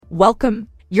Welcome.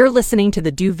 You're listening to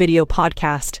the Do Video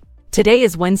Podcast. Today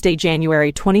is Wednesday,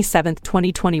 January 27th,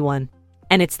 2021,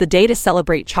 and it's the day to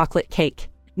celebrate chocolate cake.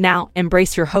 Now,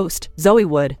 embrace your host, Zoe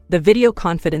Wood, the Video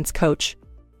Confidence Coach.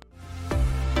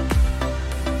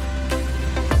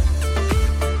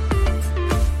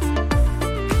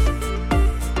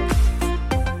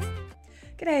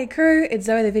 G'day crew, it's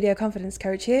Zoe the Video Confidence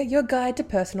Coach here, your guide to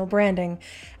personal branding.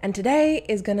 And today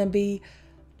is going to be,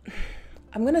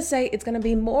 I'm going to say it's going to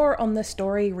be more on the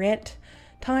story rant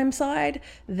time side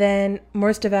than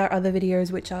most of our other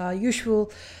videos, which are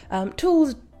usual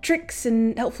tools, tricks,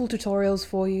 and helpful tutorials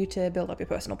for you to build up your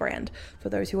personal brand for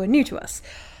those who are new to us.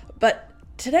 But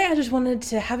today I just wanted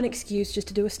to have an excuse just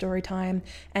to do a story time,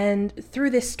 and through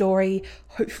this story,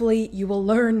 hopefully you will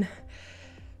learn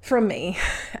from me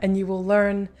and you will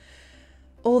learn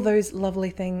all those lovely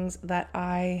things that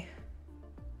I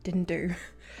didn't do.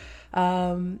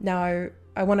 Now,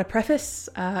 I want to preface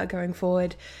going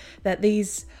forward that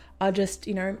these are just,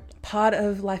 part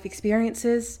of life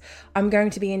experiences. I'm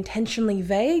going to be intentionally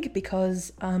vague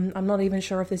because I'm not even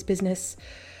sure if this business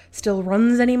still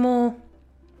runs anymore,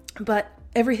 but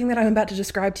everything that I'm about to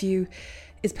describe to you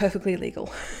is perfectly legal.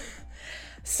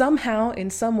 Somehow, in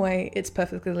some way, it's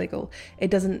perfectly legal. It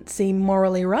doesn't seem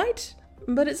morally right,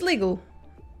 but it's legal.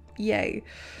 Yay.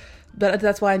 But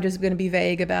that's why I'm just going to be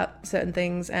vague about certain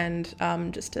things and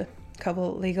just to cover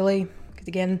legally. Because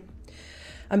again,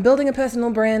 I'm building a personal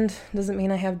brand. Doesn't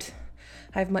mean I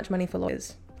have much money for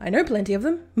lawyers. I know plenty of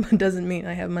them, but doesn't mean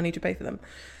I have money to pay for them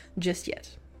just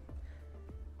yet.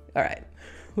 All right,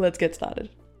 let's get started.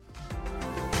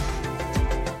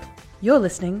 You're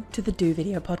listening to the Do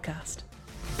Video Podcast.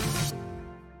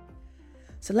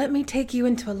 So let me take you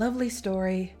into a lovely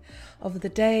story of the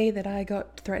day that I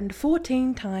got threatened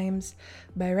 14 times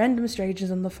by random strangers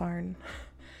on the phone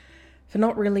for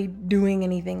not really doing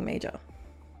anything major.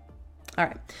 All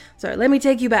right, so let me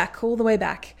take you back, all the way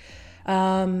back.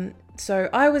 So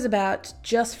I was about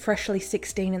just freshly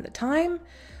 16 at the time.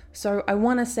 So I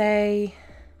want to say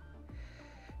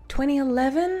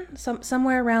 2011,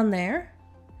 somewhere around there.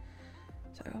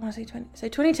 So I want to say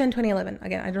 2010, 2011.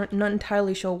 Again, I'm not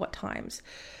entirely sure what times.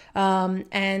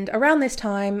 And around this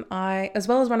time, as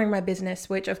well as running my business,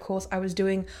 which of course I was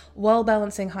doing while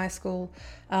balancing high school,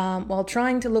 while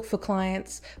trying to look for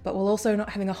clients, but while also not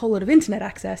having a whole lot of internet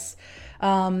access,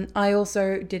 I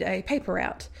also did a paper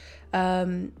route.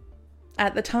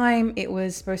 At the time, it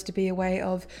was supposed to be a way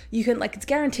of, it's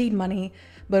guaranteed money,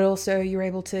 but also you're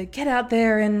able to get out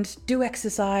there and do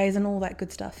exercise and all that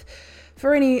good stuff.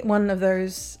 For any one of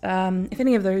those, if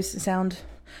any of those sound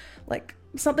like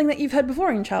something that you've heard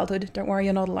before in childhood, don't worry,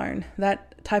 you're not alone.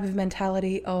 That type of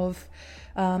mentality of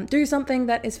do something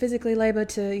that is physically labor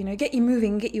to, get you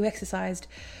moving, get you exercised.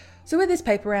 So with this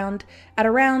paper round, at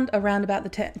around about the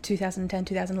 2010,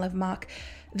 2011 mark,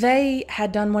 they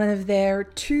had done one of their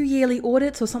 2 yearly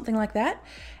audits or something like that.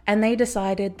 And they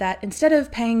decided that instead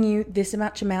of paying you this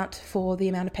amount for the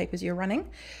amount of papers you're running,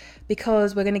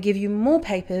 because we're going to give you more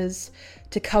papers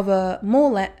to cover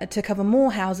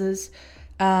more houses,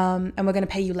 and we're going to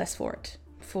pay you less for it,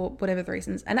 for whatever the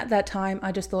reasons. And at that time,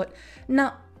 I just thought,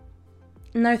 no,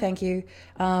 thank you.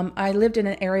 I lived in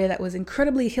an area that was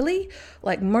incredibly hilly.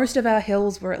 Like most of our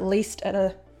hills were at least at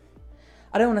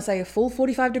I don't want to say a full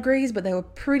 45 degrees, but they were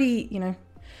pretty,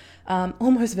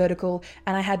 almost vertical.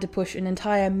 And I had to push an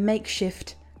entire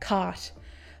makeshift cart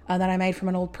that I made from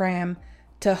an old pram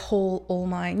to haul all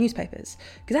my newspapers.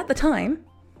 Because at the time,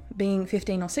 being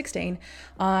 15 or 16,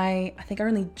 I think I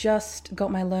only just got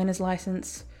my learner's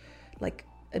license,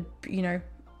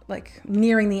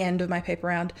 nearing the end of my paper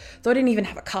round. So I didn't even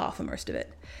have a car for most of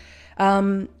it.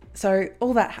 So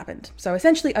all that happened. So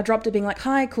essentially I dropped it being like,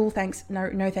 hi, cool, thanks.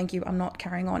 No, thank you. I'm not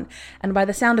carrying on. And by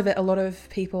the sound of it, a lot of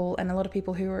people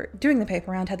who were doing the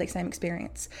paper round had the same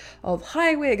experience of,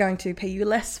 hi, we're going to pay you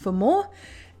less for more.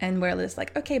 And we're just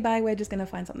like, okay, bye, we're just going to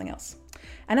find something else.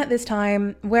 And at this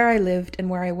time, where I lived and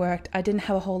where I worked, I didn't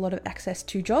have a whole lot of access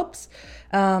to jobs.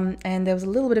 And there was a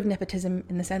little bit of nepotism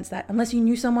in the sense that unless you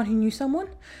knew someone who knew someone,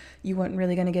 you weren't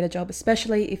really going to get a job,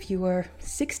 especially if you were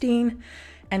 16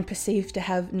 and perceived to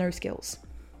have no skills.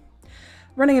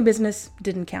 Running a business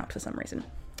didn't count for some reason.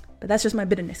 But that's just my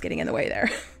bitterness getting in the way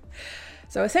there.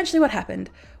 So essentially what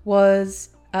happened was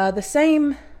the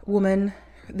same woman.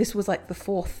 This was like the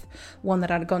fourth one that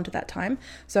I'd gone to that time.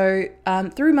 So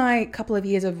through my couple of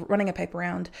years of running a paper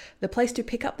round, the place to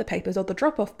pick up the papers, or the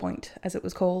drop-off point as it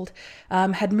was called,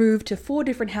 had moved to 4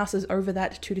 different houses over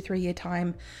that 2 to 3 year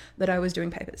time that I was doing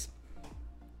papers.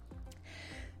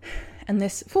 And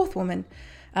this fourth woman,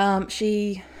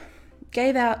 she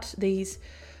gave out these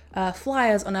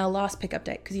flyers on our last pickup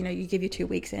date, because you give your 2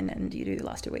 weeks in and you do the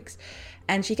last 2 weeks.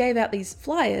 And she gave out these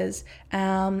flyers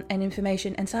and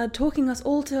information and started talking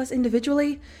to us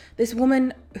individually. This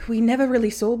woman who we never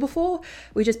really saw before,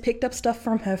 we just picked up stuff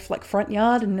from her front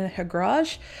yard and her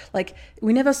garage.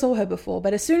 We never saw her before.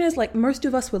 But as soon as most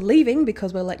of us were leaving,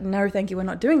 because we're no, thank you, we're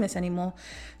not doing this anymore,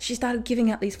 she started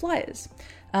giving out these flyers.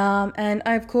 And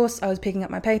of course I was picking up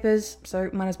my papers, so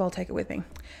might as well take it with me.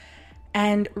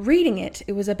 And reading it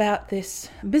was about this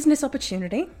business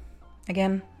opportunity.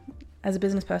 Again, as a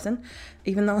business person,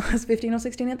 even though I was 15 or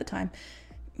 16 at the time,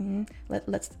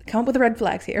 let's come up with the red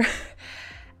flags here.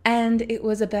 And it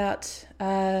was about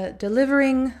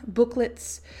delivering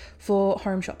booklets for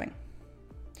home shopping.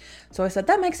 So I said,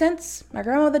 that makes sense. My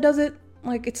grandmother does it.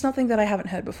 It's something that I haven't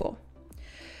heard before.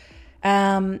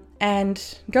 And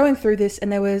going through this,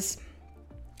 and there was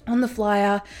on the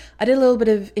flyer, I did a little bit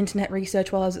of internet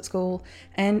research while I was at school,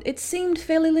 and it seemed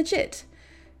fairly legit.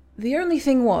 The only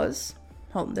thing was,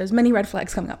 there's many red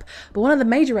flags coming up, but one of the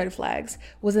major red flags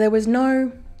was there was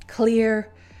no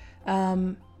clear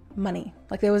money.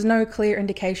 There was no clear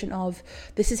indication of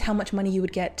this is how much money you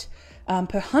would get per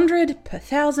 100, per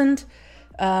 1,000,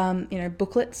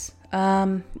 booklets.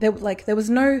 There was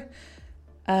no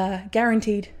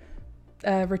guaranteed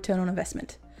return on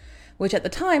investment, which at the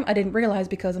time I didn't realize,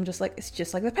 because I'm just it's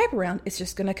just like the paper round. It's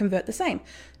just going to convert the same.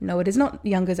 No, it is not,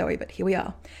 younger Zoe, but here we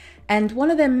are. And one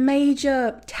of their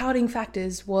major touting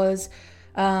factors was,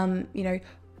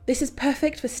 this is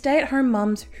perfect for stay-at-home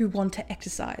mums who want to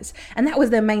exercise. And that was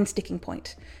their main sticking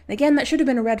point. And again, that should have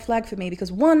been a red flag for me,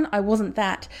 because one, I wasn't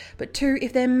that, but two,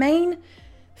 if their main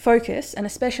focus, and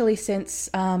especially since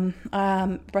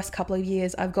last couple of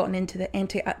years, I've gotten into the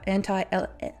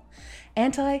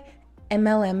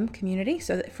anti-MLM community.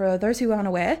 So that for those who aren't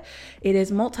aware, it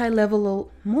is multi-level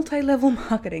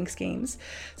marketing schemes.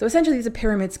 So essentially these are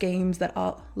pyramid schemes that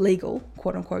are legal,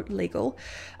 quote unquote legal,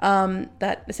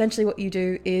 that essentially what you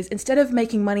do is, instead of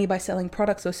making money by selling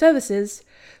products or services,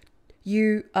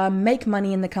 you make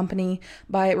money in the company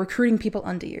by recruiting people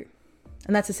under you.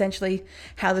 And that's essentially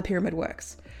how the pyramid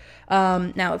works.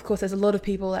 Now, of course, there's a lot of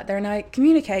people out there, and I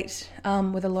communicate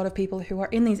with a lot of people who are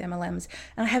in these MLMs,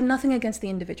 and I have nothing against the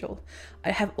individual.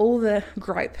 I have all the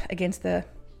gripe against the,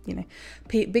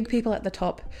 big people at the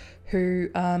top who,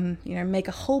 make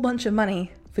a whole bunch of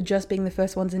money for just being the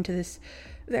first ones into this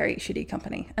very shitty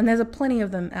company. And there's plenty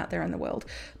of them out there in the world.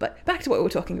 But back to what we were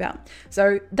talking about.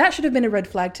 So that should have been a red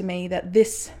flag to me, that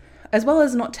this, as well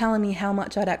as not telling me how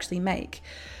much I'd actually make,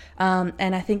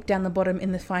 and I think down the bottom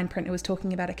in the fine print, it was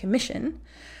talking about a commission.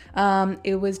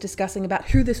 It was discussing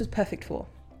about who this was perfect for.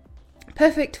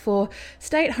 Perfect for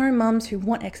stay-at-home mums who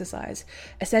want exercise.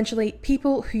 Essentially,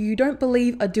 people who you don't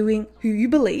believe are doing who you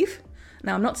believe.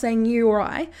 Now, I'm not saying you or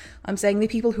I'm saying the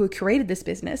people who have created this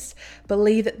business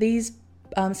believe that these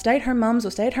stay-at-home mums or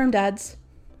stay-at-home dads,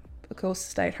 of course,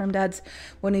 stay-at-home dads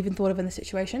weren't even thought of in the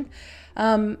situation,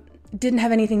 didn't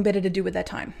have anything better to do with their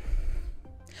time.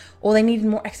 Or they needed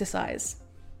more exercise.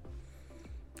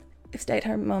 If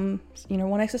stay-at-home mums,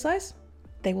 want exercise,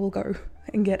 they will go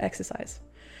and get exercise.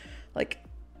 It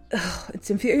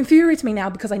infuriates me now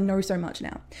because I know so much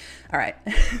now. All right.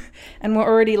 And we're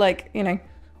already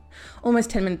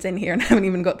almost 10 minutes in here and haven't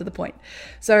even got to the point.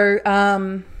 So,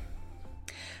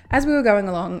 as we were going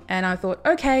along, and I thought,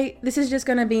 okay, this is just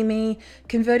going to be me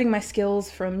converting my skills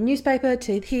from newspaper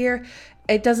to here.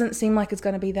 It doesn't seem like it's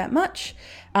going to be that much.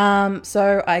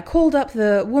 So I called up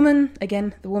the woman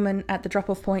at the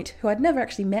drop-off point, who I'd never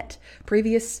actually met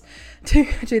previous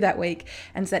to that week,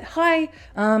 and said, hi,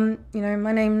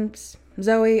 my name's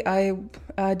Zoe. I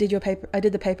did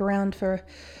the paper round for a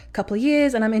couple of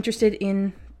years, and I'm interested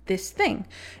in this thing.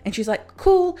 And she's like,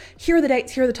 cool, here are the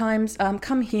dates, here are the times,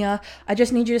 come here. I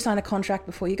just need you to sign a contract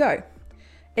before you go.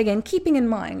 Again, keeping in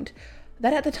mind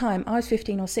that at the time I was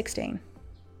 15 or 16.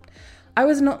 I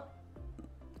was not,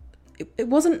 it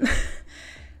wasn't,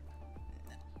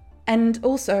 and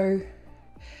also,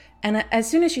 and as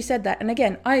soon as she said that, and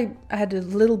again, I had a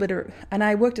little bit of, and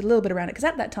I worked a little bit around it, because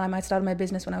at that time I started my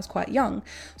business when I was quite young,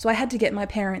 so I had to get my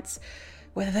parents,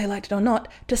 whether they liked it or not,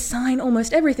 to sign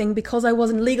almost everything, because I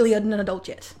wasn't legally an adult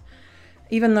yet.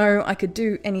 Even though I could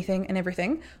do anything and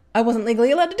everything, I wasn't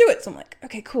legally allowed to do it, so I'm like,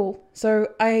 okay, cool. So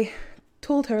I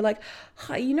told her,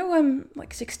 hi, I'm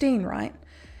 16, right?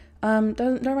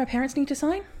 Don't my parents need to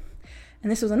sign?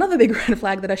 And this was another big red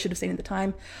flag that I should have seen at the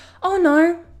time. Oh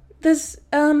no, there's,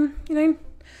 and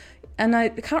I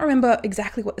can't remember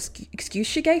exactly what excuse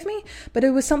she gave me, but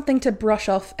it was something to brush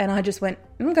off, and I just went,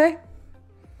 okay,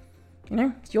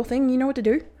 it's your thing, you know what to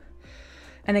do.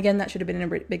 And again, that should have been a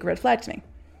big red flag to me.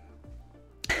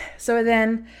 So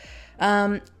then,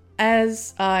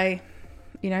 as I,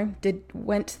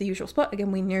 went to the usual spot,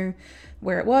 again, we knew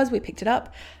where it was, we picked it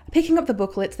up. Picking up the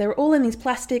booklets, they were all in these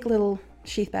plastic little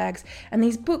sheath bags, and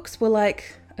these books were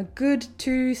like a good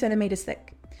 2 centimeters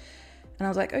thick. And I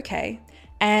was like, okay.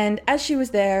 And as she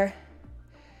was there,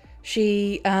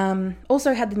 she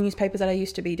also had the newspapers that I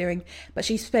used to be doing, but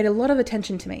she paid a lot of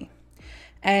attention to me.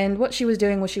 And what she was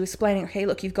doing was she was explaining, okay,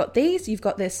 look, you've got these, you've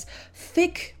got this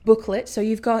thick booklet. So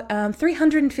you've got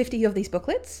 350 of these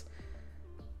booklets.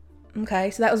 Okay,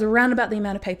 so that was around about the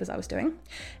amount of papers I was doing.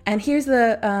 And here's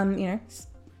the,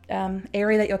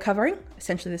 area that you're covering,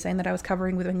 essentially the same that I was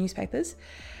covering with the newspapers.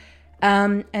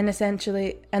 And then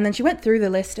she went through the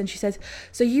list and she says,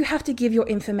 so you have to give your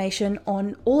information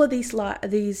on all of these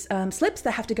slips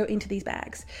that have to go into these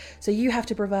bags. So you have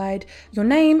to provide your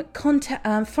name,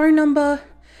 contact, phone number,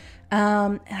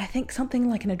 and I think something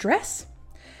like an address.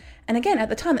 And again, at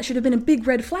the time, that should have been a big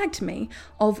red flag to me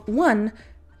of, one,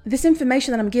 this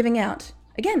information that I'm giving out.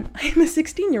 Again, I'm a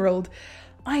 16-year-old.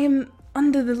 I am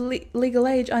under the legal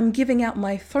age. I'm giving out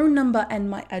my phone number and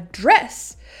my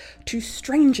address to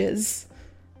strangers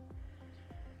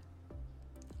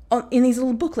in these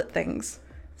little booklet things.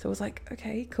 So I was like,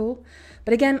 okay, cool.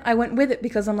 But again, I went with it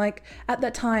because I'm like, at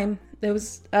that time, there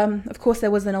was, of course,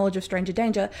 there was the knowledge of stranger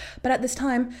danger. But at this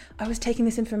time, I was taking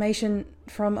this information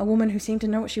from a woman who seemed to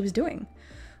know what she was doing.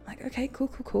 I'm like, okay,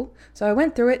 cool. So I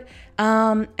went through it.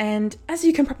 And as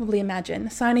you can probably imagine,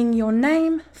 signing your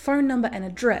name, phone number, and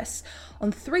address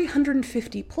on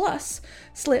 350 plus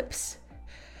slips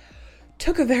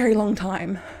took a very long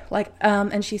time.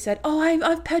 And she said, oh,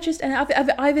 I've purchased and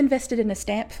I've invested in a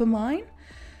stamp for mine.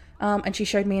 And she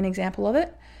showed me an example of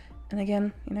it. And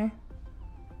again,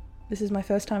 this is my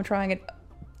first time trying it.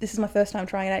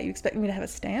 You expect me to have a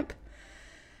stamp?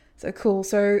 So cool.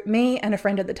 So me and a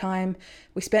friend at the time,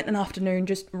 we spent an afternoon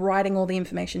just writing all the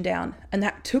information down. And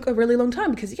that took a really long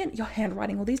time because, again, you're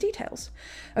handwriting all these details.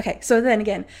 Okay, so then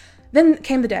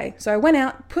came the day. So I went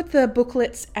out, put the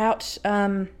booklets out.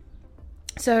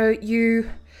 So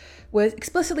you were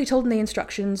explicitly told in the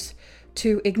instructions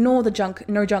to ignore the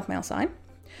no junk mail sign.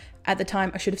 At the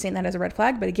time, I should have seen that as a red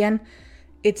flag, but again,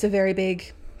 it's a very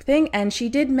big thing. And she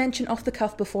did mention off the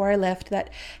cuff before I left that,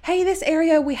 hey, this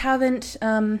area we haven't,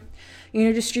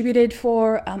 distributed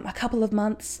for a couple of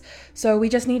months. So we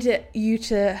just need you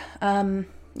to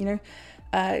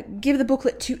give the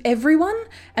booklet to everyone.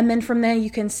 And then from there, you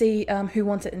can see who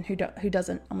wants it and who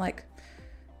doesn't. I'm like,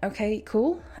 okay,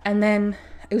 cool. And then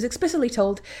it was explicitly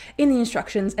told in the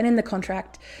instructions and in the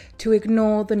contract to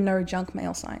ignore the no junk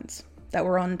mail signs that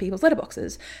were on people's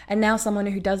letterboxes. And now someone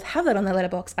who does have that on their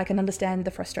letterbox, I can understand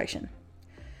the frustration.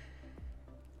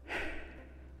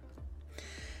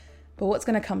 But what's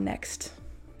going to come next,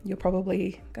 you're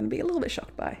probably going to be a little bit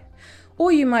shocked by.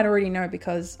 Or you might already know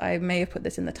because I may have put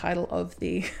this in the title of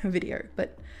the video,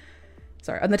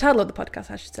 on the title of the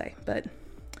podcast, I should say. But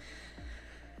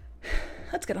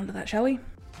let's get on to that, shall we?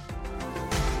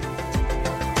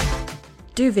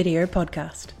 Do Video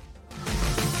Podcast.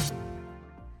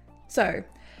 So,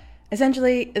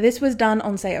 essentially, this was done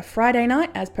on, say, a Friday night,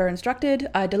 as per instructed.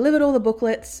 I delivered all the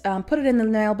booklets, put it in the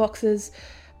mailboxes,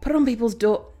 put it on people's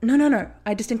door. No.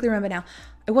 I distinctly remember now.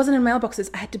 It wasn't in mailboxes.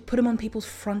 I had to put them on people's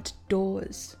front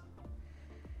doors.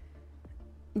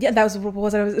 Yeah, that was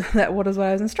what I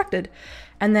was instructed.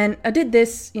 And then I did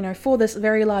this, for this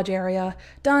very large area,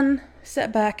 done,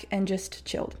 sat back, and just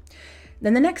chilled.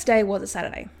 Then the next day was a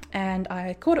Saturday, and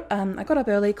I got up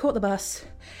early, caught the bus,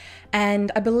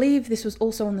 and I believe this was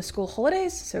also on the school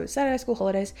holidays, so Saturday school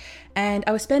holidays, and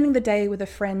I was spending the day with a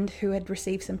friend who had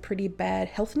received some pretty bad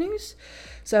health news.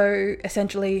 So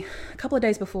essentially, a couple of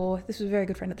days before, this was a very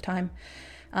good friend at the time,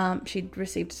 she'd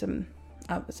received some,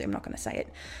 obviously I'm not going to say it,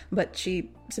 but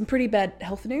some pretty bad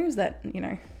health news that,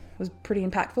 was pretty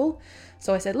impactful.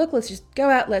 So I said, look, let's just go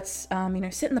out, let's,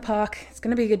 sit in the park. It's going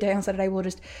to be a good day on Saturday. We'll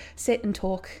just sit and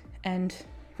talk and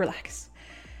relax.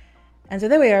 And so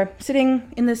there we are,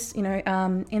 sitting in this, in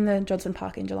the Johnson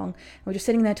Park in Geelong. We're just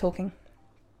sitting there talking.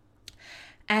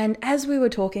 And as we were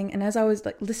talking, and as I was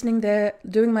listening there,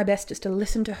 doing my best just to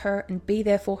listen to her and be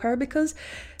there for her, because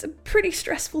it's a pretty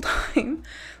stressful time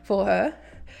for her,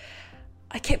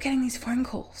 I kept getting these phone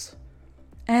calls.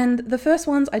 And the first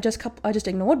ones I just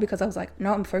ignored because I was like,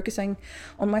 no, I'm focusing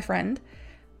on my friend.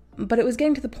 But it was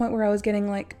getting to the point where I was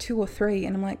getting 2 or 3,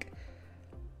 and I'm like,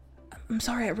 I'm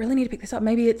sorry, I really need to pick this up.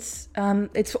 Maybe it's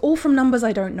all from numbers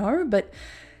I don't know, but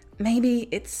maybe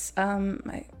it's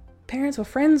my parents or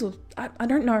friends, or I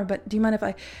don't know, but do you mind if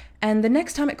I... And the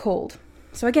next time it called,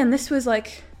 so again, this was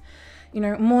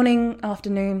morning,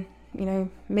 afternoon,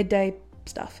 midday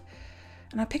stuff.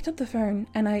 And I picked up the phone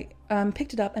and I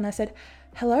picked it up and I said,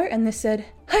 hello, and this said,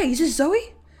 hey, is this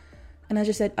Zoe? And I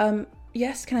just said,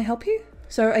 yes, can I help you?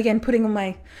 So again, putting on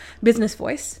my business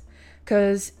voice,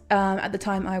 because at the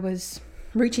time I was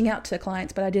reaching out to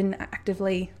clients, but I didn't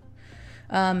actively,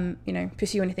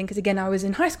 pursue anything. Because again, I was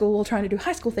in high school while trying to do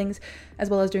high school things, as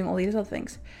well as doing all these other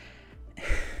things.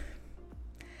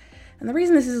 And the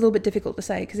reason this is a little bit difficult to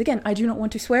say, because again, I do not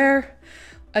want to swear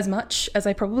as much as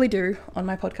I probably do on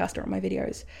my podcast or on my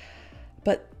videos,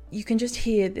 but you can just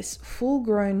hear this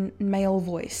full-grown male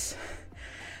voice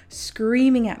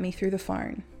screaming at me through the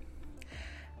phone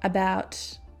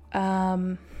about,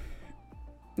 how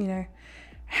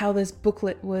this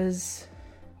booklet was,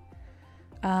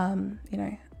 on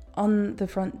the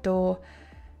front door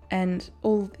and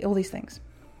all these things.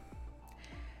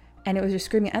 And it was just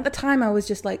screaming. At the time, I was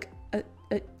just like,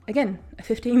 a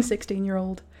 15,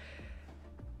 16-year-old.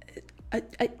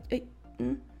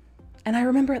 And I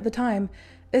remember at the time,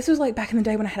 this was like back in the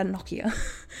day when I had a Nokia.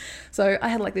 So I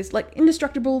had like this like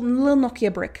indestructible little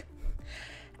Nokia brick.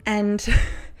 And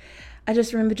I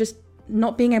just remember just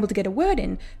not being able to get a word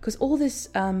in, because all this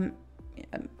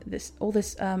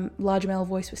large male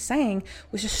voice was saying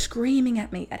was just screaming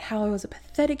at me at how I was a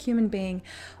pathetic human being,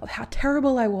 of how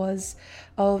terrible I was,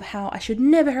 of how I should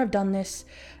never have done this,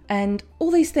 and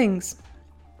all these things,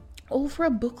 all for a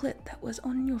booklet that was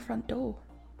on your front door.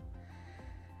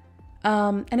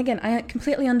 And again, I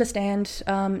completely understand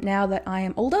now that I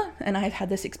am older and I've had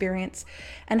this experience,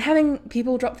 and having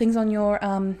people drop things on your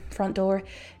front door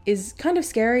is kind of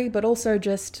scary, but also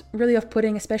just really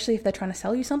off-putting, especially if they're trying to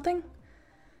sell you something.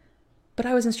 But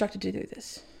I was instructed to do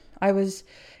this. I was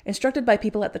instructed by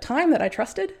people at the time that I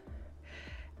trusted.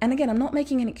 And again, I'm not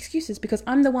making any excuses, because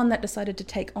I'm the one that decided to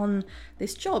take on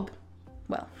this job.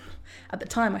 Well, at the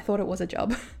time I thought it was a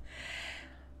job.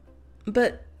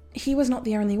 But he was not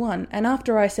the only one. And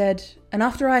after I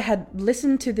had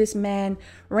listened to this man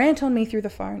rant on me through the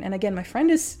phone, and again, my friend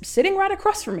is sitting right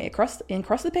across from me, across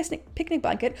the picnic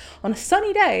blanket on a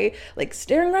sunny day, like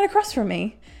staring right across from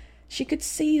me. She could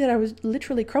see that I was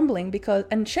literally crumbling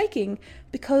and shaking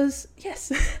because,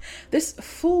 yes, this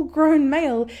full-grown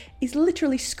male is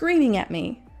literally screaming at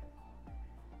me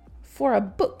for a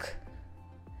book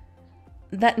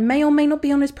that may or may not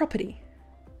be on his property.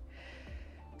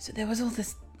 So there was all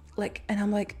this, and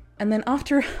I'm like, and then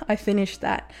after I finished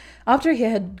that, after he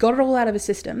had got it all out of his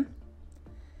system,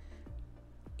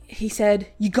 he said,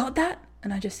 "You got that?"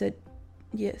 And I just said,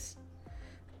 "Yes."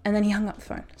 And then he hung up the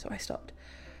phone, so I stopped.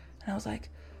 And I was like,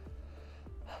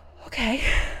 okay.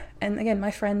 And again,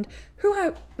 my friend,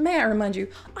 may I remind you,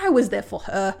 I was there for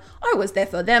her. I was there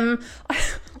for them. I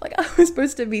was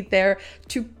supposed to be there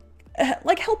to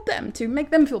help them, to make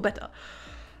them feel better.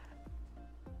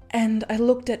 And I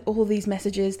looked at all these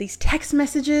messages, these text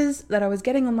messages that I was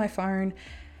getting on my phone,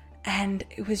 and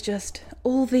it was just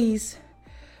all these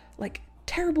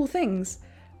terrible things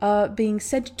being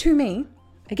said to me,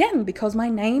 again, because my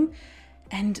name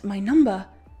and my number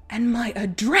and my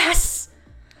address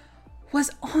was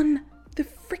on the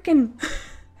freaking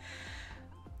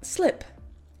slip.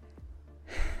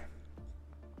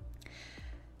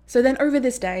 So then over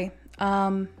this day, I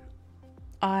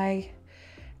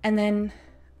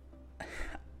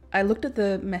looked at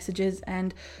the messages,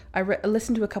 and I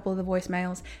listened to a couple of the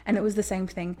voicemails, and it was the same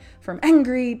thing from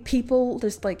angry people,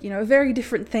 just very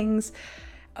different things,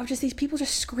 of just these people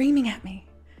just screaming at me.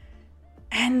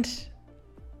 And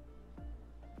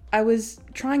I was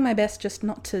trying my best just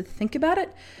not to think about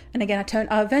it. And again,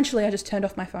 eventually I just turned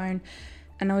off my phone,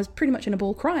 and I was pretty much in a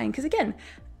ball crying. Because again,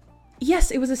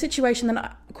 yes, it was a situation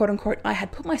that quote unquote, I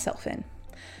had put myself in.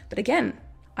 But again,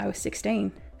 I was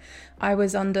 16. I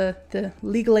was under the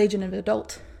legal age of an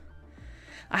adult.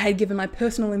 I had given my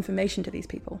personal information to these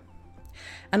people.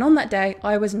 And on that day,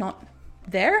 I was not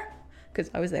there,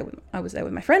 because I was there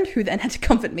with my friend, who then had to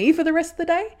comfort me for the rest of the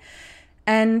day.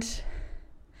 And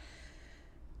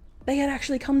they had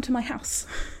actually come to my house.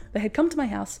 They had come to my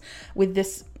house with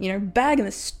this, bag and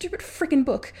this stupid freaking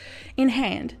book in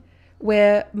hand,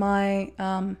 where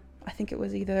I think it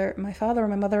was either my father or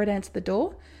my mother had answered the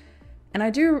door. And I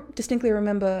do distinctly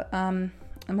remember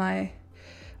my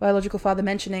biological father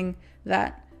mentioning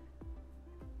that,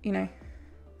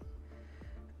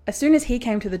 as soon as he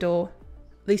came to the door,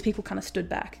 these people kind of stood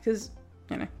back because,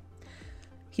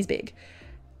 he's big.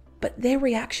 But their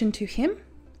reaction to him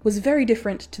was very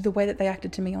different to the way that they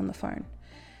acted to me on the phone.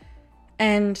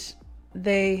 And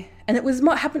it was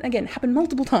happened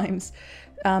multiple times,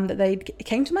 that they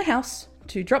came to my house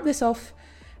to drop this off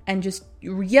and just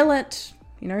yell at,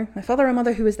 my father or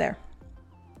mother who was there.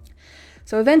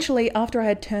 So eventually, after I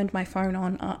had turned my phone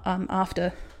on,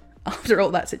 after all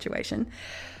that situation,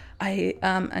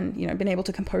 been able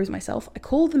to compose myself, I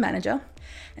called the manager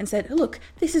and said, look,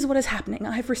 this is what is happening.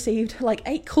 I've received like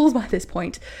 8 calls by this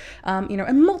point,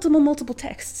 and multiple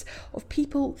texts of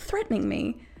people threatening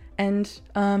me and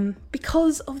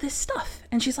because of this stuff.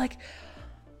 And she's like,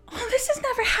 oh, this has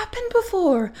never happened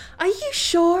before. Are you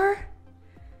sure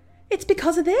it's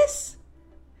because of this?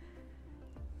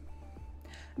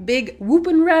 Big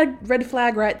whooping red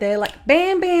flag right there, like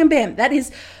bam, bam, bam. That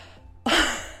is...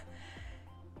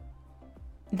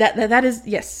 That is,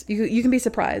 yes, you can be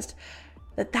surprised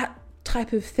that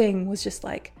type of thing was just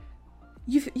like,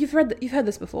 you've heard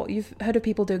this before. You've heard of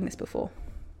people doing this before.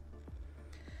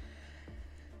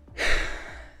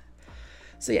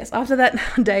 So yes, after that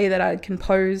day that I'd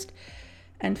composed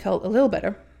and felt a little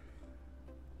better,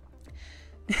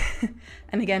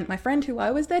 and again, my friend who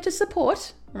I was there to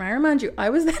support, I remind you, I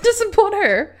was there to support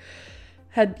her,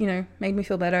 had, made me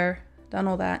feel better, done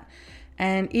all that.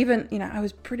 And even, I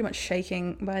was pretty much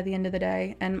shaking by the end of the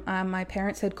day. And my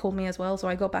parents had called me as well. So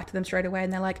I got back to them straight away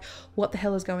and they're like, what the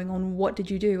hell is going on? What did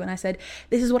you do? And I said,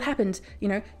 this is what happened.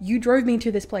 You drove me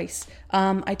to this place.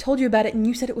 I told you about it and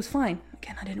you said it was fine.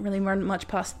 Again, I didn't really run much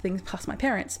past my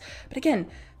parents. But again,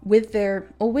 with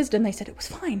their all wisdom, they said it was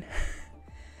fine.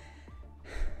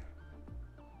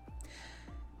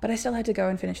 But I still had to go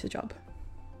and finish the job.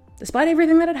 Despite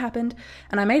everything that had happened,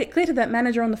 and I made it clear to that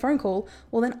manager on the phone call,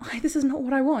 well then, this is not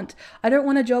what I want. I don't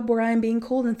want a job where I am being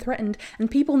called and threatened,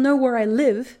 and people know where I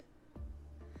live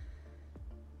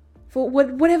for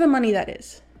whatever money that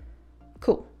is.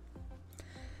 Cool.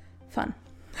 Fun.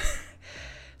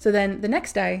 So then the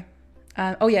next day,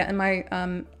 and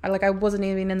I wasn't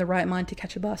even in the right mind to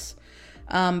catch a bus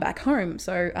back home.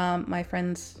 So my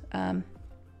friend's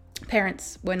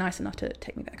parents were nice enough to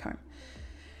take me back home.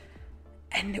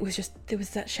 And there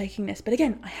was that shakiness. But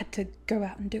again, I had to go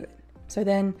out and do it. So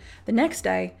then the next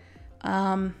day,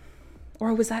 or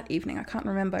it was that evening, I can't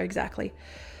remember exactly,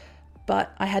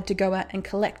 but I had to go out and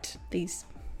collect these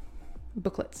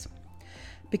booklets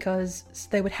because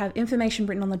they would have information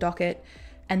written on the docket,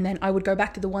 and then I would go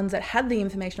back to the ones that had the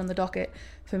information on the docket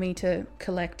for me to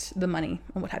collect the money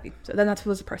and what have you. So then that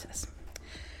was the process.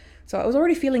 So I was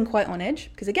already feeling quite on edge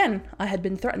because again, I had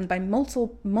been threatened by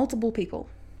multiple people.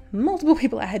 Multiple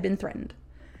people I had been threatened.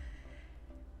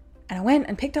 And I went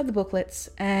and picked up the booklets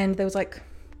and there was like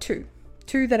two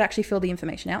that actually filled the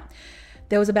information out.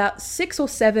 There was about 6 or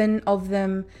 7 of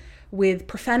them with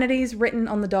profanities written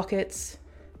on the dockets.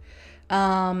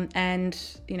 And,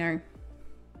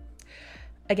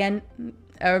 again,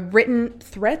 written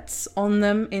threats on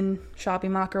them in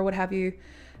Sharpie marker or what have you,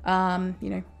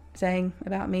 saying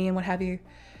about me and what have you.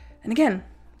 And again,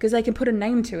 because they can put a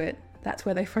name to it, that's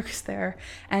where they focus their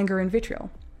anger and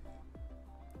vitriol.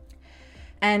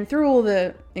 And through all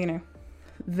the,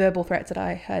 verbal threats that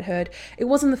I had heard, it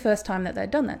wasn't the first time that they'd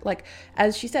done that. Like,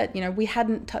 as she said, we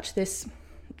hadn't touched this,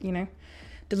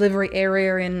 delivery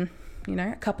area in,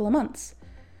 a couple of months.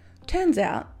 Turns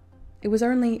out it was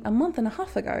only a month and a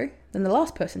half ago than the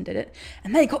last person did it,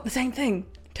 and they got the same thing.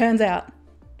 Turns out.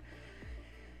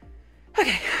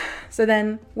 Okay. So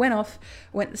then went to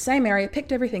the same area,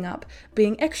 picked everything up,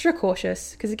 being extra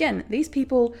cautious. Because again, these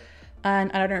people,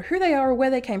 and I don't know who they are or where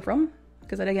they came from,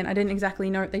 because I didn't exactly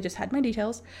know, they just had my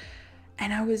details.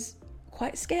 And I was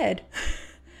quite scared,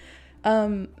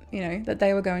 that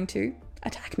they were going to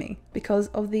attack me because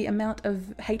of the amount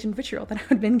of hate and vitriol that I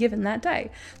had been given that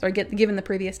day. Given the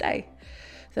previous day.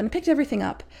 So then I picked everything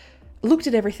up, looked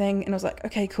at everything, and I was like,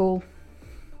 okay, cool.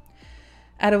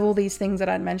 Out of all these things that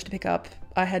I'd managed to pick up,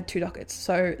 I had 2 dockets.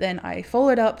 So then I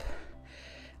followed up,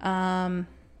 I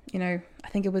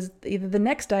think it was either the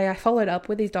next day I followed up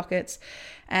with these dockets,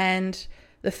 and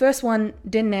the first one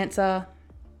didn't answer,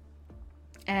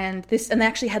 and they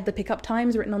actually had the pickup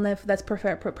times written on there that's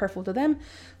preferable to them.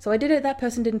 So I did it, that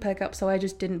person didn't pick up, so I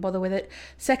just didn't bother with it.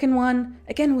 Second one,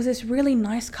 again, was this really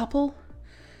nice couple.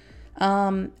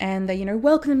 And they,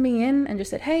 welcomed me in and just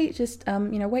said, hey, just,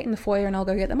 wait in the foyer and I'll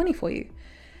go get the money for you.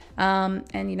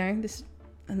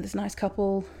 This nice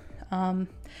couple. And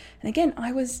again,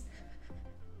 I was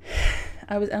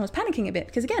panicking a bit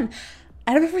because again,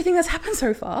 out of everything that's happened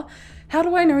so far, how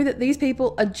do I know that these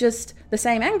people are just the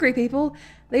same angry people?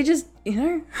 They just,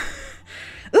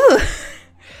 ugh,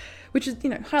 which is,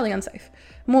 highly unsafe,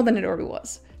 more than it already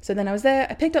was. So then I was there,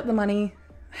 I picked up the money,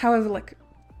 however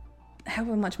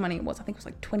much money it was. I think it was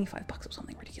like $25 or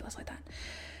something ridiculous like that.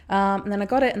 And then I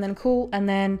got it, and then cool. And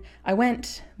then I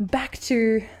went back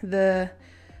to the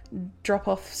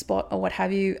drop-off spot or what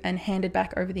have you and handed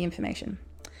back over the information.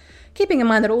 Keeping in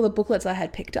mind that all the booklets I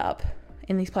had picked up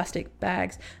in these plastic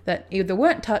bags that either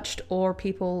weren't touched or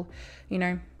people,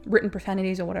 written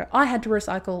profanities or whatever, I had to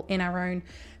recycle in our own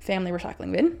family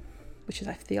recycling bin, which is,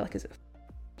 I feel like, is a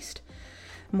waste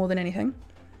more than anything.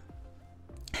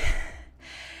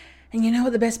 And you know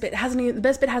what the best bit hasn't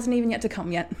even yet to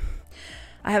come yet.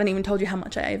 I haven't even told you how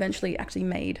much I eventually actually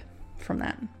made from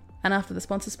that. And after the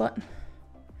sponsor spot,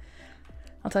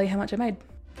 I'll tell you how much I made.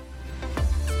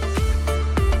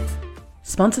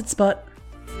 Sponsored spot.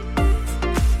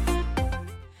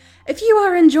 If you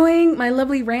are enjoying my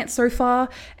lovely rant so far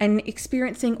and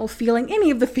experiencing or feeling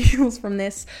any of the feels from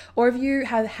this, or if you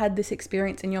have had this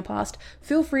experience in your past,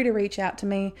 feel free to reach out to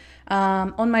me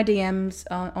on my DMs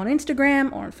on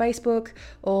Instagram or on Facebook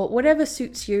or whatever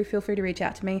suits you. Feel free to reach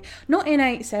out to me. Not in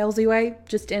a salesy way,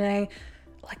 just in a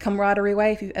camaraderie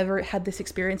way. If you've ever had this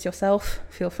experience yourself,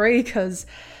 feel free, because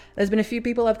there's been a few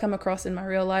people I've come across in my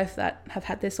real life that have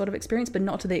had this sort of experience, but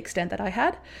not to the extent that I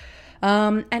had.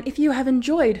 And if you have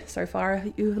enjoyed so far,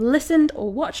 if you've listened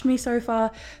or watched me so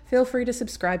far, feel free to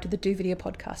subscribe to the Do Video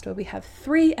podcast, where we have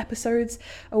 3 episodes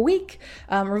a week,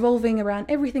 revolving around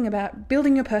everything about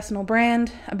building your personal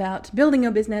brand, about building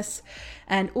your business,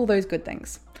 and all those good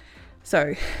things.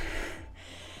 So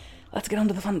let's get on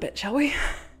to the fun bit, shall we?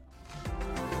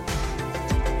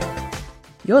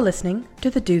 You're listening to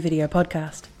the Do Video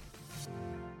podcast.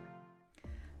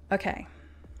 Okay,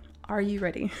 are you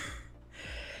ready?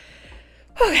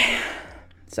 Okay,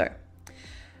 so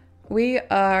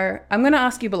I'm going to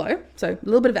ask you below, so a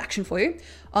little bit of action for you,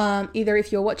 either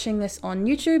if you're watching this on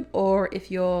YouTube, or if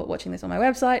you're watching this on my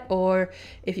website, or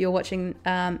if you're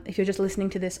just listening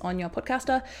to this on your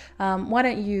podcaster, why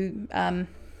don't you,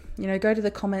 go to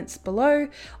the comments below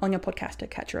on your podcaster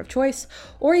catcher of choice,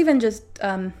 or even just,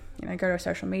 go to our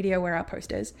social media where our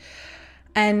post is.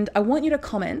 And I want you to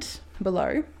comment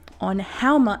below on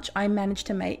how much I managed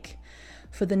to make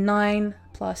for the 9+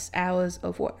 hours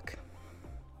of work.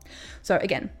 So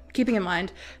again, keeping in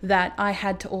mind that I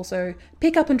had to also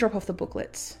pick up and drop off the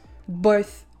booklets,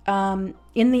 both in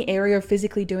the area of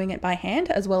physically doing it by hand,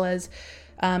 as well as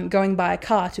going by a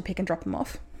car to pick and drop them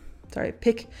off. Sorry,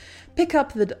 pick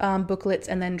up the booklets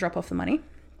and then drop off the money.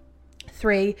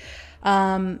 3,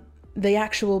 the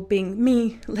actual being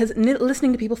me,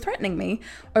 listening to people threatening me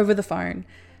over the phone,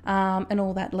 and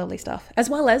all that lovely stuff, as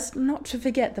well as not to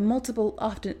forget the multiple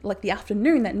the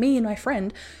afternoon that me and my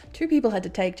friend, 2 people had to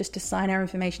take just to sign our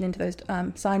information into those,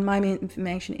 sign my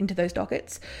information into those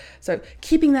dockets. So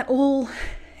keeping that all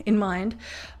in mind,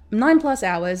 9+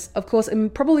 hours, of course,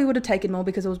 it probably would have taken more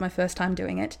because it was my first time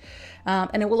doing it,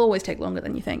 and it will always take longer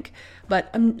than you think.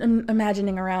 But I'm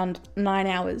imagining around 9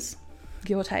 hours,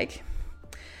 give or take.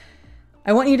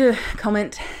 I want you to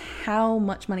comment how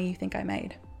much money you think I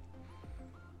made.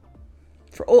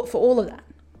 For all of that.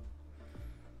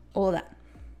 All of that.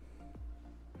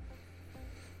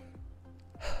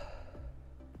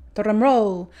 Drum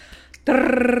roll.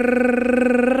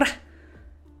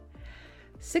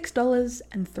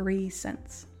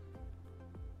 $6.03.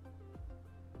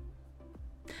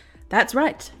 That's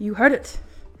right, you heard it.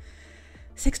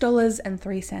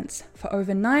 $6.03 for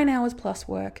over 9 hours plus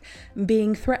work,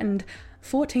 being threatened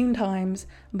 14 times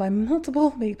by multiple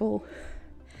people.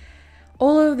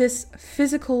 All of this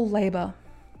physical labor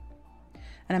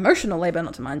and emotional labor,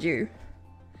 not to mind you,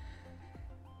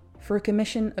 for a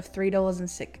commission of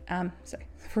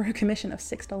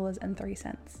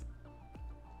 $6.03.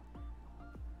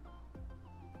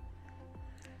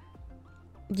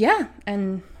 Yeah,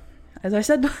 and as I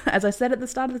said at the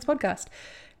start of this podcast,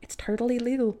 it's totally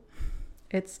legal.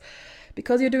 It's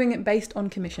because you're doing it based on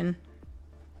commission.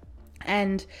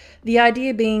 And the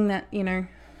idea being that,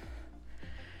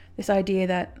 this idea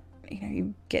that,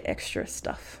 you get extra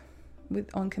stuff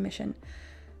on commission.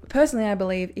 Personally, I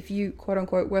believe if you quote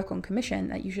unquote work on commission,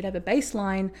 that you should have a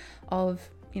baseline of,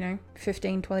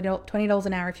 $15, $20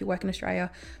 an hour if you work in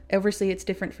Australia. Obviously it's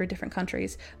different for different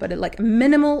countries, but like a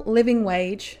minimal living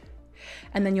wage,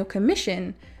 and then your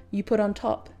commission you put on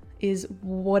top is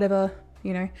whatever,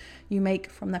 you make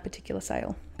from that particular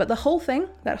sale. But the whole thing,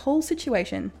 that whole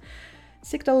situation,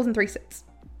 $6.03,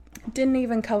 didn't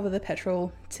even cover the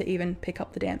petrol to even pick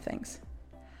up the damn things.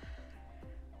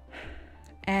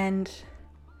 And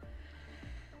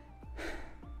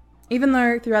even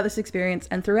though throughout this experience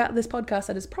and throughout this podcast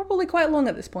that is probably quite long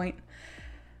at this point,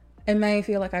 it may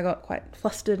feel like I got quite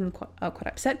flustered and quite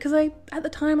upset, because at the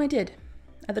time I did.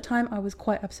 At the time I was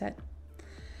quite upset.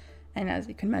 And as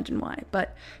you can imagine why.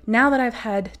 But now that I've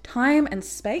had time and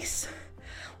space,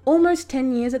 almost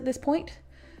 10 years at this point,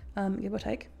 give or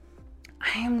take,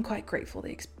 I am quite grateful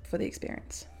for the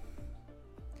experience.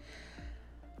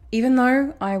 Even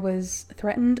though I was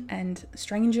threatened and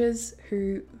strangers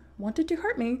who wanted to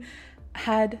hurt me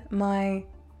had my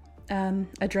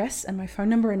address and my phone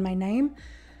number and my name,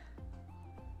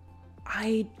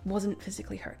 I wasn't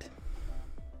physically hurt.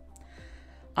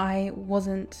 I was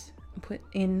put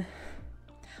in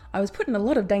a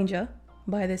lot of danger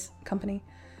by this company,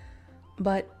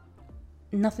 but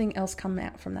nothing else come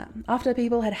out from that. After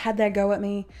people had their go at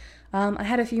me, I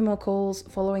had a few more calls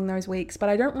following those weeks, but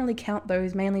I don't really count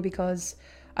those, mainly because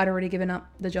I'd already given up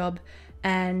the job.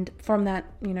 And from that,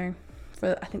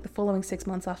 for I think the following 6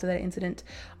 months after that incident,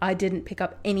 I didn't pick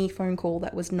up any phone call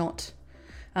that was not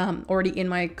already in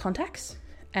my contacts.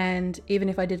 And even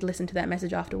if I did listen to that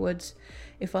message afterwards,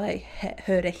 if I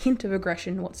heard a hint of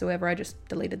aggression whatsoever, I just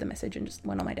deleted the message and just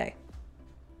went on my day.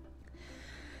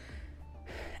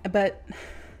 But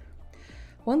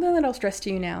one thing that I'll stress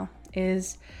to you now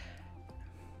is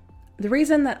the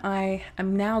reason that I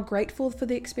am now grateful for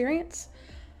the experience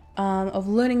of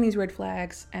learning these red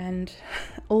flags and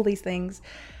all these things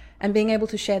and being able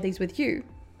to share these with you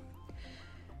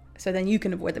so then you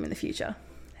can avoid them in the future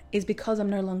is because I'm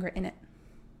no longer in it.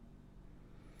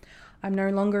 I'm no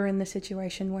longer in the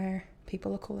situation where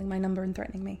people are calling my number and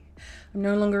threatening me. I'm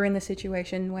no longer in the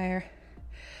situation where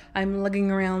I'm lugging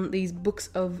around these books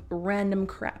of random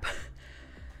crap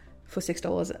for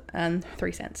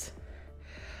 $6.03.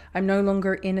 I'm no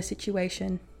longer in a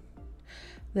situation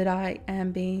that I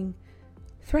am being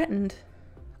threatened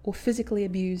or physically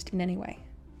abused in any way,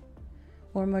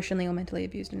 or emotionally or mentally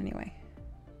abused in any way.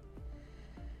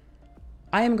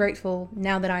 I am grateful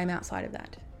now that I am outside of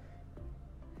that.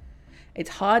 It's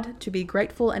hard to be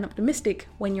grateful and optimistic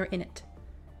when you're in it.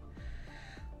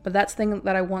 But that's the thing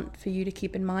that I want for you to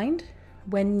keep in mind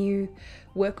when you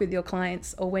work with your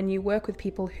clients or when you work with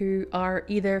people who are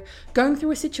either going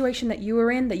through a situation that you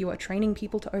are in, that you are training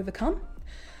people to overcome,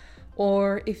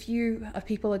 or if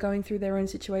people are going through their own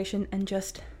situation and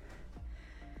just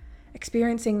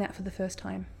experiencing that for the first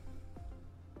time.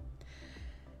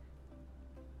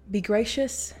 Be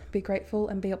gracious, be grateful,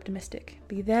 and be optimistic.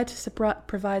 Be there to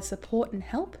provide support and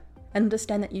help, and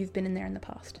understand that you've been in there in the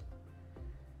past.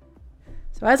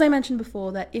 So as I mentioned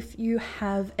before, that if you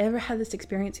have ever had this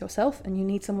experience yourself and you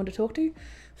need someone to talk to,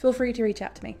 feel free to reach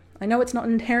out to me. I know it's not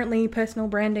inherently personal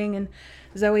branding and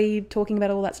Zoe talking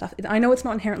about all that stuff. I know it's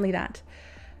not inherently that,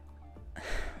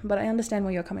 but I understand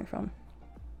where you're coming from.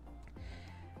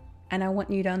 And I want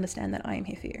you to understand that I am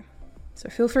here for you. So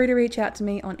feel free to reach out to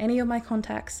me on any of my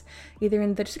contacts, either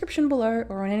in the description below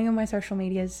or on any of my social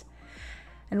medias,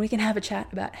 and we can have a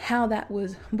chat about how that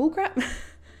was bullcrap,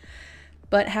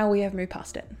 but how we have moved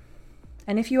past it.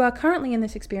 And if you are currently in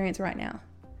this experience right now,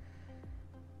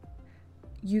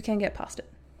 you can get past it.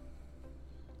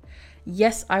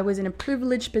 Yes, I was in a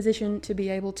privileged position to be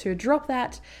able to drop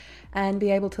that and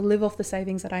be able to live off the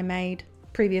savings that I made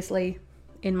previously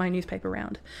in my newspaper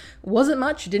round. Wasn't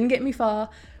much, didn't get me far,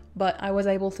 but I was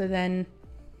able to then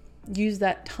use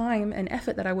that time and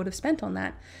effort that I would have spent on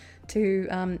that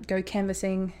to go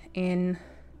canvassing in,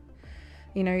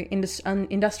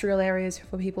 industrial areas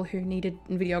for people who needed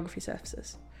videography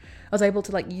services. I was able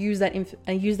to use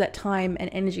that time and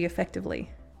energy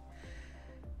effectively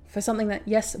for something that,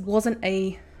 yes, wasn't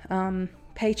a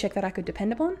paycheck that I could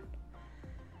depend upon,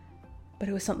 but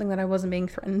it was something that I wasn't being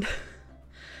threatened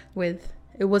with.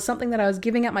 It was something that I was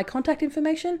giving out my contact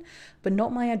information, but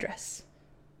not my address.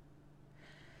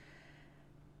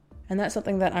 And that's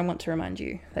something that I want to remind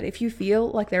you, that if you feel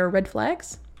like there are red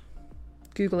flags,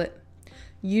 Google it.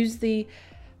 Use the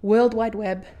World Wide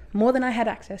Web, more than I had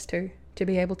access to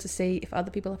be able to see if other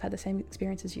people have had the same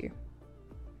experience as you.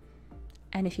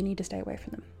 And if you need to stay away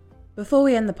from them. Before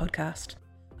we end the podcast,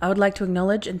 I would like to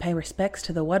acknowledge and pay respects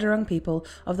to the Wadawurrung people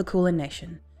of the Kulin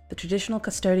Nation, the traditional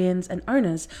custodians and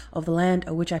owners of the land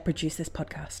on which I produce this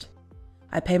podcast.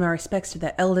 I pay my respects to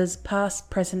their elders, past,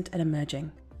 present, and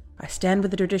emerging. I stand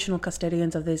with the traditional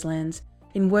custodians of these lands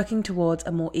in working towards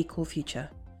a more equal future.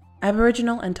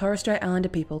 Aboriginal and Torres Strait Islander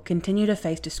people continue to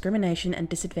face discrimination and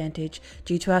disadvantage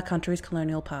due to our country's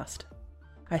colonial past.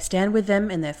 I stand with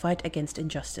them in their fight against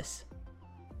injustice.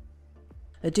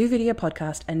 The Do Video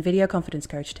podcast and Video Confidence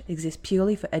Coach exist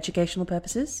purely for educational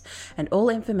purposes, and all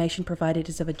information provided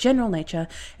is of a general nature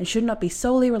and should not be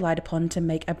solely relied upon to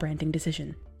make a branding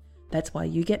decision. That's why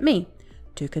you get me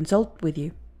to consult with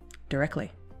you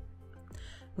directly.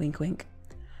 Wink wink.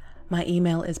 My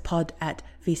email is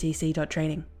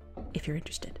pod@vcc.training if you're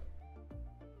interested.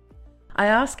 I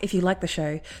ask, if you like the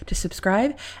show, to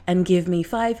subscribe and give me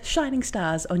 5 shining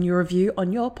stars on your review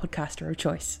on your podcaster of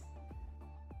choice.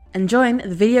 And join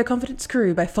the Video Confidence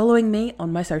crew by following me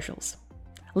on my socials.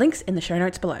 Links in the show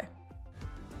notes below.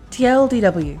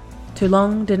 TLDW, too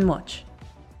long didn't watch.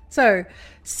 So,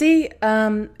 See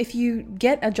if you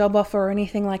get a job offer or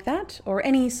anything like that, or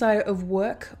any sort of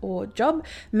work or job,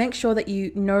 make sure that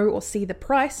you know or see the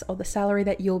price or the salary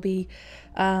that you'll be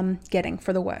getting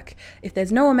for the work. If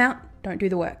there's no amount, don't do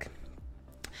the work.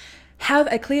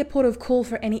 Have a clear port of call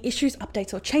for any issues,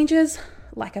 updates, or changes,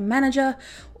 like a manager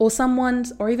or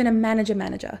even a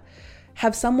manager.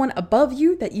 Have someone above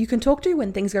you that you can talk to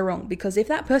when things go wrong, because if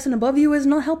that person above you is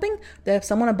not helping,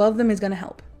 someone above them is going to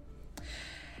help.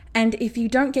 And if you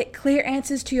don't get clear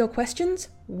answers to your questions,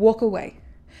 walk away.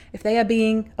 If they are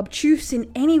being obtuse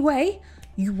in any way,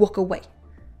 you walk away.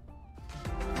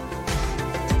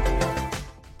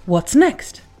 What's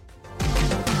next?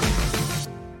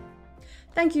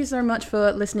 Thank you so much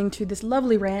for listening to this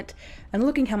lovely rant and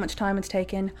looking how much time it's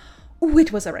taken. Ooh,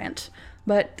 it was a rant.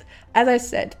 But as I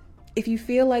said, if you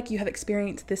feel like you have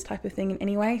experienced this type of thing in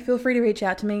any way, feel free to reach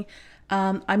out to me.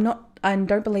 I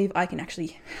don't believe I can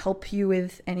actually help you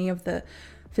with any of the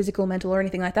physical, mental, or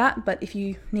anything like that. But if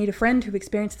you need a friend who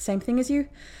experienced the same thing as you,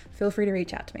 feel free to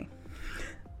reach out to me.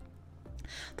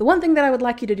 The one thing that I would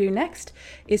like you to do next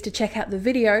is to check out the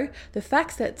video, the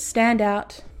facts about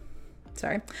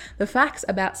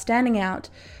standing out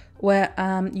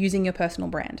where using your personal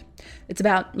brand. It's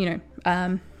about,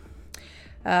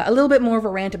 a little bit more of a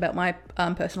rant about my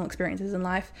personal experiences in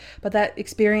life, but that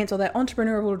experience or that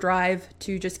entrepreneurial drive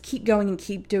to just keep going and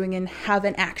keep doing and have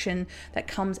an action that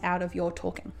comes out of your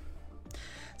talking.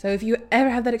 So if you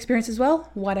ever have that experience as well,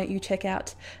 why don't you check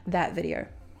out that video?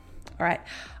 All right,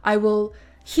 I will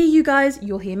hear you guys,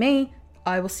 you'll hear me.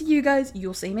 I will see you guys,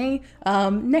 you'll see me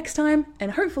next time,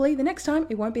 and hopefully the next time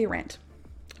it won't be a rant.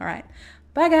 All right,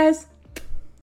 bye guys.